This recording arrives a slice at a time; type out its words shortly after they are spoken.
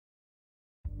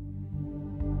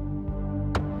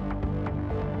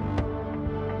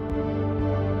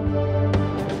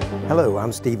Hello,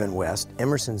 I'm Stephen West,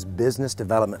 Emerson's Business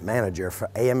Development Manager for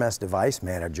AMS Device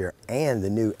Manager and the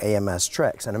new AMS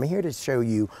Trex. And I'm here to show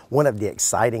you one of the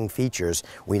exciting features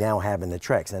we now have in the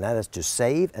Trex, and that is to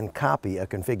save and copy a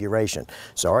configuration.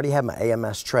 So I already have my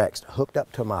AMS Trex hooked up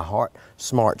to my HART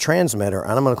smart transmitter,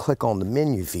 and I'm going to click on the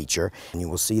menu feature, and you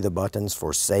will see the buttons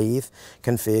for Save,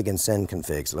 Config, and Send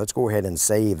Config. So let's go ahead and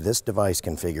save this device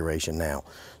configuration now.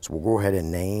 So we'll go ahead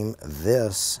and name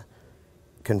this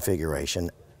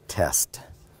configuration Test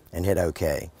and hit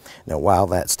OK. Now while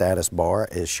that status bar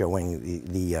is showing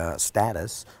the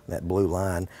status, that blue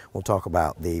line, we'll talk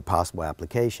about the possible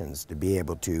applications to be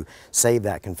able to save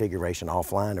that configuration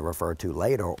offline to refer to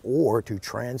later, or to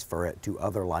transfer it to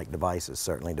other like devices.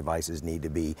 Certainly devices need to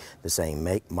be the same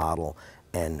make, model,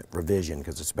 and revision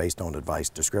because it's based on the device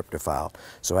descriptor file.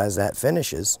 So as that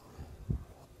finishes,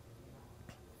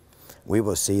 we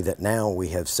will see that now we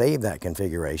have saved that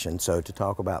configuration. So to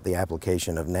talk about the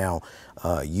application of now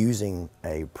using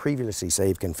a previously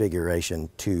saved configuration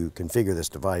to configure this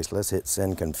device, let's hit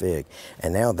Send Config.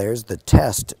 And now there's the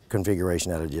test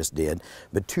configuration that I just did,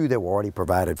 but two that were already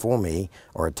provided for me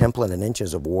are a template in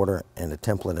inches of water and a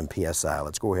template in PSI.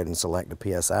 Let's go ahead and select the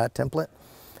PSI template.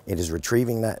 It is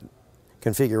retrieving that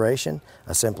configuration.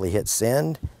 I simply hit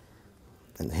Send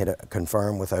and hit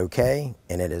confirm with OK,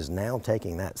 and it is now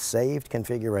taking that saved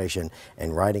configuration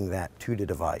and writing that to the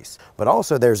device. But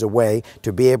also there's a way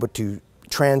to be able to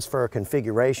transfer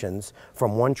configurations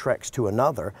from one Trex to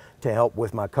another to help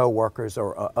with my coworkers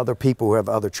or other people who have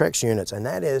other Trex units, and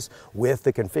that is with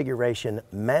the configuration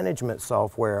management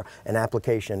software and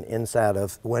application inside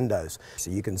of Windows.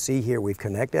 So you can see here we've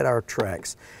connected our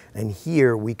Trex, and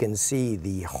here we can see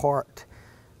the HART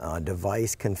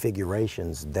device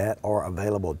configurations that are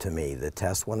available to me, the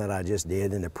test one that I just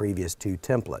did and the previous two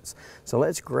templates. So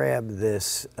let's grab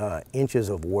this inches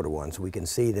of water one so we can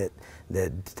see that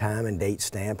the time and date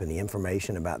stamp and the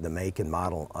information about the make and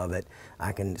model of it.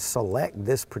 I can select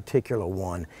this particular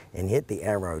one and hit the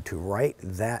arrow to write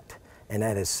that, and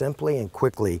that is simply and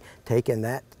quickly taking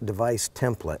that device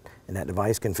template and that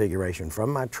device configuration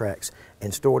from my Trex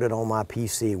and stored it on my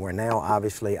PC, where now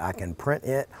obviously I can print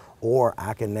it, or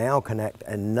I can now connect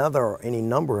another or any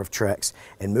number of Trex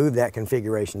and move that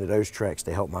configuration to those Trex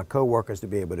to help my coworkers to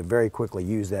be able to very quickly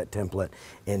use that template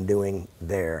in doing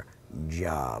their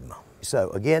job.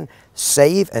 So again,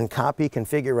 save and copy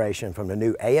configuration from the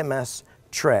new AMS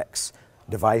Trex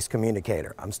device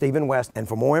communicator. I'm Stephen West, and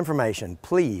for more information,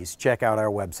 please check out our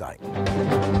website.